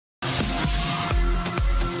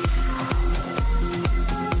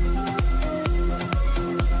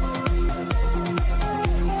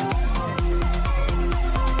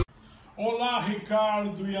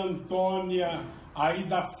Ricardo e Antonia, aí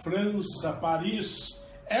da França, Paris,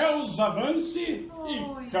 Elza Vance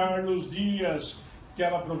e Carlos Dias.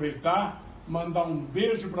 Quero aproveitar, mandar um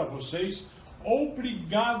beijo para vocês.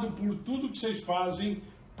 Obrigado por tudo que vocês fazem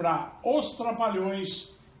para os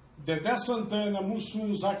Trapalhões, Dedé Santana,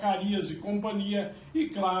 Mussum, Zacarias e companhia, e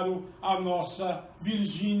claro, a nossa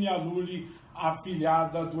Virgínia Lully,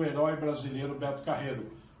 afilhada do herói brasileiro Beto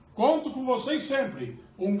Carreiro. Conto com vocês sempre.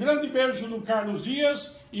 Um grande beijo do Carlos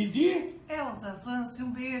Dias e de Elza Vance,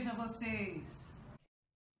 um beijo a vocês.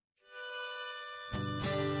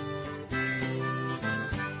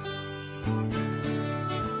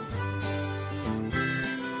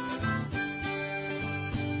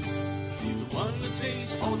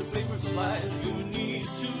 Taste all the flavors of life you need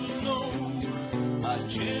to know. A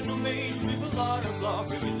channel made with a lot of love,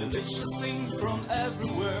 bringing delicious things from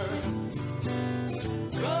everywhere.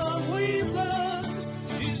 Come with us,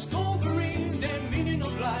 discovering the meaning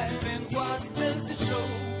of life and what does it show.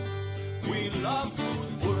 We love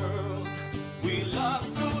food world, we love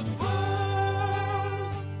food world.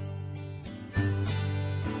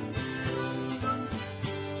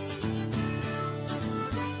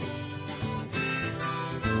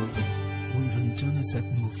 Antonia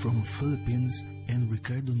Septimo from Philippines and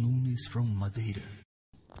Ricardo Nunes from Madeira.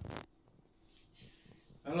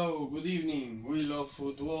 Hello, good evening. We love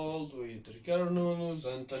food world with Ricardo Nunes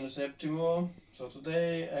and Antonia Septimo. So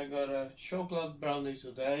today I got a chocolate brownie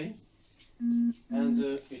today, and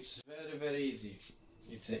it's very easy.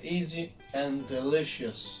 It's easy and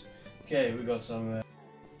delicious. Okay, we got some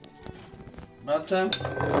butter,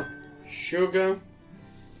 sugar,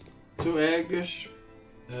 2 eggs,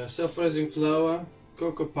 self-raising flour,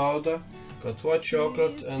 cocoa powder, got white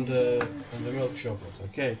chocolate and the milk chocolate.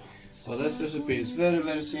 Okay, so this recipe is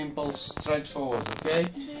very simple, straightforward. Okay,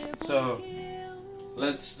 so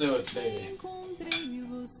let's do it, baby.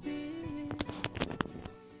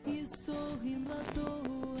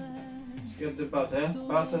 Let's get the butter.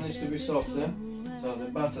 Butter needs to be soft. So the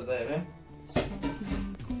butter there.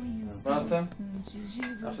 Butter.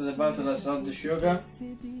 After the butter, let's add the sugar.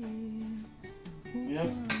 Yep.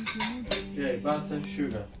 Okay, butter,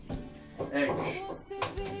 sugar, eggs.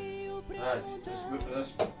 Right,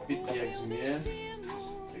 let's beat the eggs in here.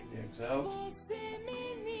 Take the eggs out.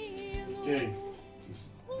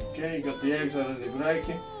 Okay, you got the eggs already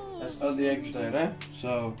breaking. Let's add the eggs there, eh?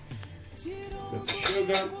 So, got the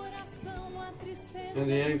sugar and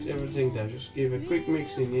the eggs, everything there. Just give a quick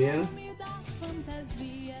mix in here.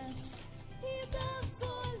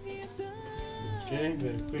 Okay,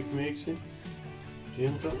 very quick mixing.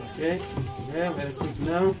 Gentle, okay, yeah, very quick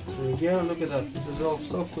now. There we go, look at that, it dissolves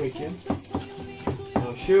so quick, yeah?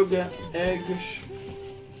 So sugar, eggs,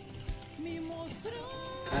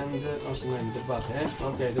 and what's the name, the butter, eh?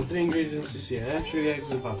 Okay, the 3 ingredients is here, eh? Sugar, eggs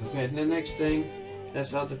and butter. Okay, the next thing,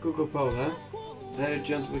 let's add the cocoa powder, very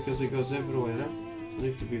gentle because it goes everywhere, eh? You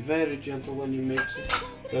need to be very gentle when you mix it,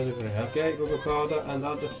 it goes everywhere, okay? Cocoa powder and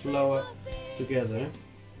add the flour together, eh?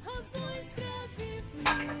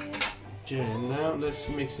 Okay, now let's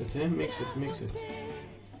mix it, eh? Mix it.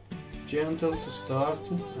 Gentle to start,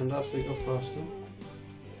 and after go faster.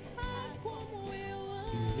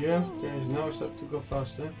 Yeah, okay, now it's start to go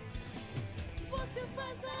faster.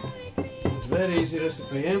 It's very easy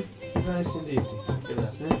recipe, eh? Nice and easy. Look at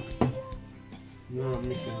that, eh? Now I'm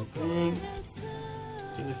mixing the thing,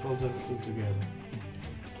 till it folds everything together.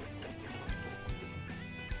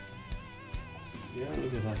 Yeah,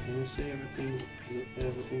 look at that. Can you see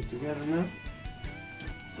everything together now?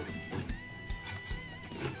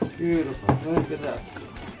 Beautiful. Look at that.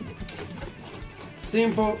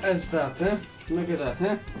 Simple as that, eh? Look at that,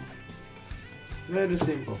 eh? Very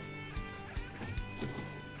simple.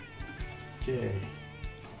 Okay.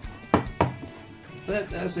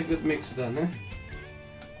 That's a good mix done, eh?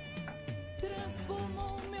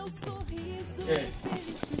 Okay.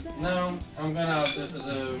 Now I'm gonna add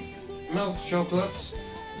the milk chocolate,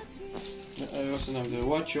 I also have the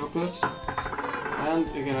white chocolate, and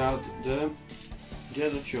we're gonna add the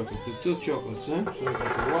other chocolate, the 2 chocolates, eh? So we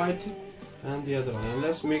got the white and the other one, and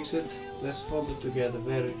let's mix it, let's fold it together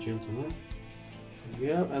very gentle, eh?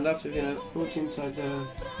 Yeah, and after we're gonna put inside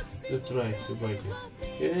the tray to bake it.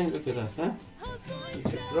 Okay, look at that, huh?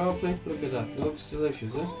 Mix it properly, look at that, it looks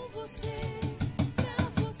delicious, eh?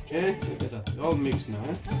 Okay, look at that, all mixed now,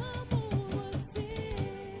 eh?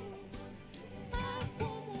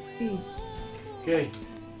 Okay,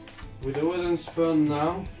 with the wooden spoon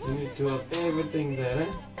now, we need to add everything there, eh?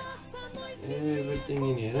 Everything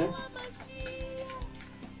in here, eh?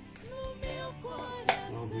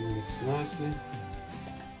 All be mixed nicely.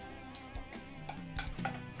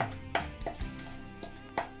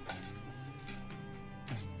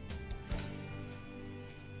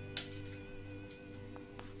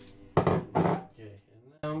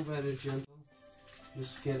 very gentle.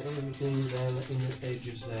 Just get everything there in the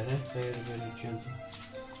edges there, very, very gentle.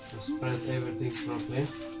 Just spread everything properly.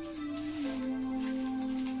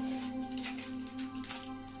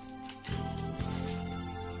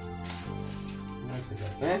 Like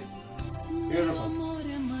that, Beautiful.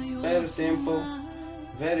 Very simple,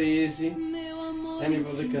 very easy.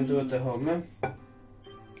 Anybody can do it at home,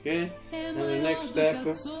 Okay, and the next step,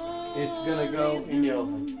 it's gonna go in the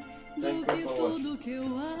oven. Thank you for watching.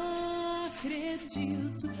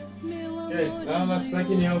 Okay, now let's back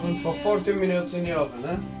in the oven for 40 minutes in the oven,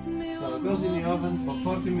 So it goes in the oven for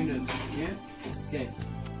 40 minutes, yeah? Okay,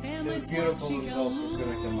 the beautiful result is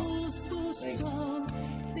gonna come out. Thank you.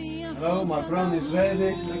 Hello, my brownie is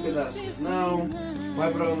ready, look at that. Now, my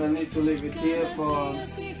brownie, I need to leave it here for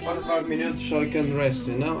 45 minutes so I can rest,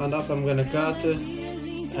 and after I'm gonna cut it.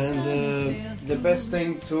 And the best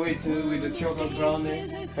thing to eat with the chocolate brownie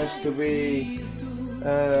has to be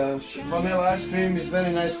vanilla ice cream. Is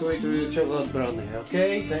very nice to eat with the chocolate brownie.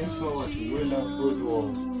 Okay, thanks for watching. We love food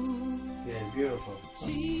world. Yeah, beautiful.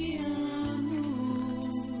 Thank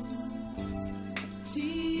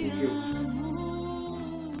you.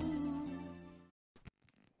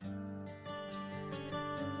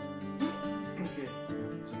 Okay,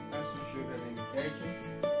 some extra sugar in the cake.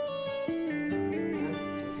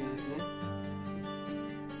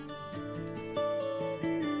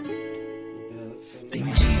 Tem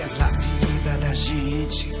dias na vida da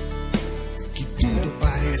gente que tudo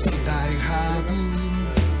parece dar errado,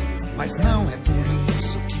 mas não é por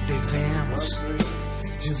isso que devemos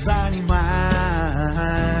desanimar.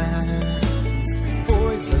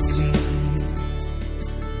 Pois assim,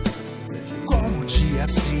 como o dia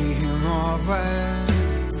se renova,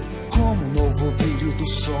 como o novo brilho do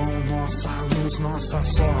sol, nossa luz, nossa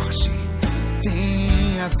sorte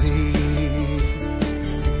tem a ver.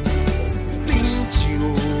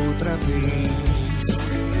 Outra vez,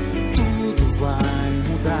 tudo vai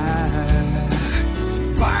mudar.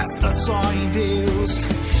 Basta só em Deus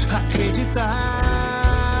acreditar.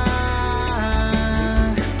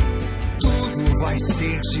 Tudo vai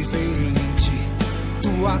ser diferente.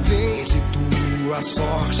 Tua vez e tua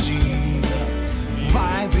sorte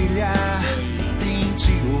vai brilhar.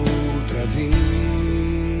 Tente outra vez.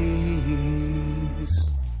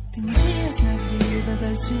 Tem dias na vida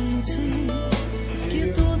da gente que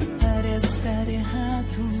tudo parece dar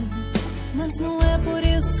errado, mas não é por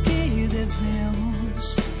isso que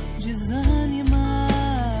devemos desanimar.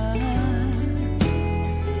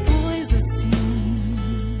 Pois assim,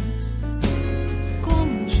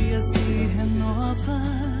 como um dia se renova,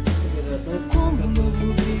 como um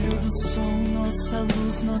novo brilho do sol, nossa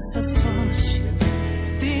luz, nossa sorte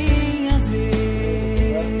tem a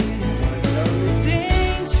ver.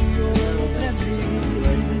 Tente outra vez.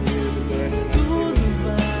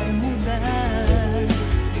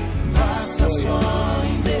 Só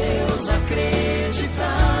em Deus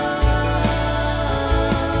acreditar.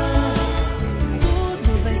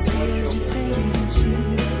 Tudo vai ser diferente.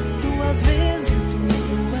 Tua vez e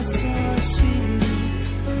tua sorte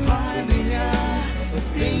vai brilhar.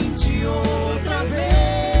 Tente outra vez.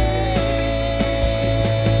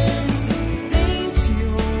 Tente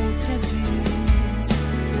outra vez.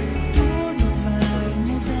 Tudo vai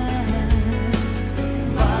mudar.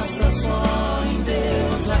 Basta só em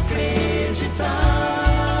Deus acreditar.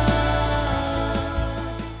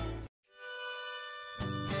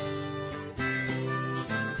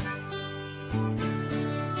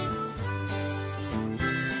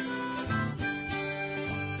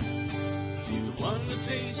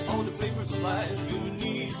 Taste all the flavors of life you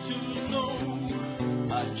need to know.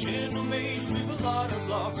 A channel made with a lot of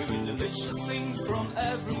love, bringing delicious things from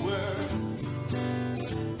everywhere.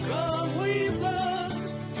 Come with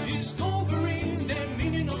us, discovering the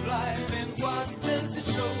meaning of life and what does it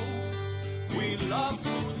show. We love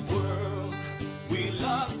food world, we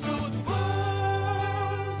love food world.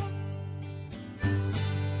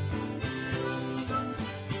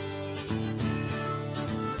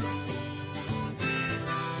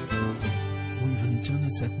 With Antonia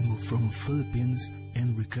septimo from Philippines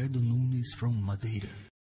and Ricardo Nunes from Madeira.